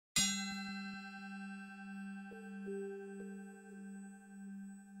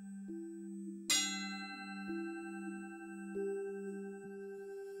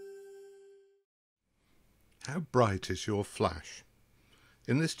How bright is your flash?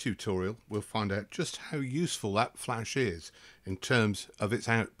 In this tutorial we'll find out just how useful that flash is in terms of its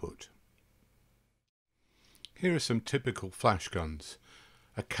output. Here are some typical flash guns.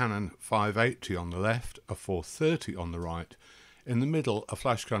 A Canon 580 on the left, a 430 on the right. In the middle a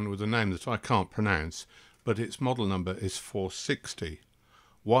flash gun with a name that I can't pronounce, but its model number is 460.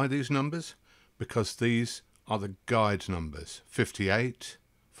 Why these numbers? Because these are the guide numbers, 58,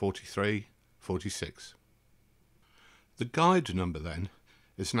 43, 46. The guide number then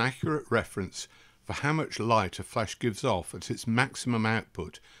is an accurate reference for how much light a flash gives off at its maximum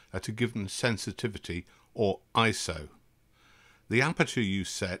output at a given sensitivity or ISO. The aperture you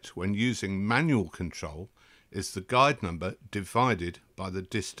set when using manual control is the guide number divided by the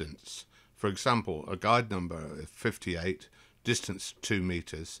distance. For example, a guide number of 58, distance 2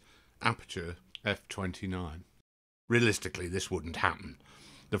 meters, aperture f/29. Realistically, this wouldn't happen.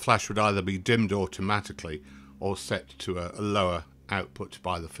 The flash would either be dimmed automatically or set to a lower output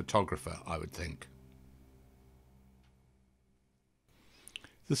by the photographer, I would think.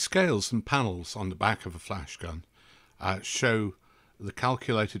 The scales and panels on the back of a flash gun show the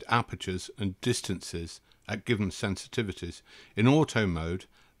calculated apertures and distances at given sensitivities. In auto mode,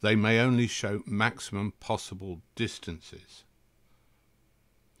 they may only show maximum possible distances.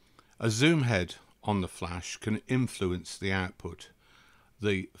 A zoom head on the flash can influence the output.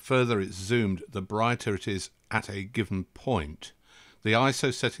 The further it's zoomed, the brighter it is at a given point. The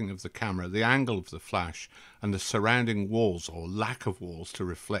ISO setting of the camera, the angle of the flash, and the surrounding walls or lack of walls to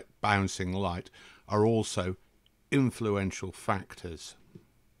reflect bouncing light are also influential factors.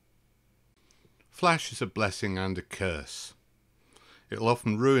 Flash is a blessing and a curse. It'll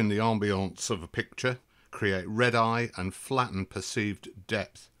often ruin the ambience of a picture, create red eye and flatten perceived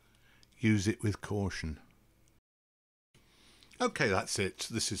depth. Use it with caution. Okay, that's it.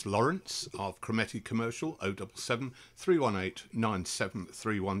 This is Lawrence of Crometti Commercial 077 318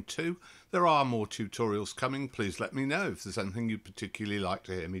 97312. There are more tutorials coming. Please let me know if there's anything you'd particularly like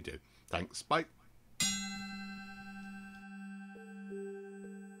to hear me do. Thanks, bye.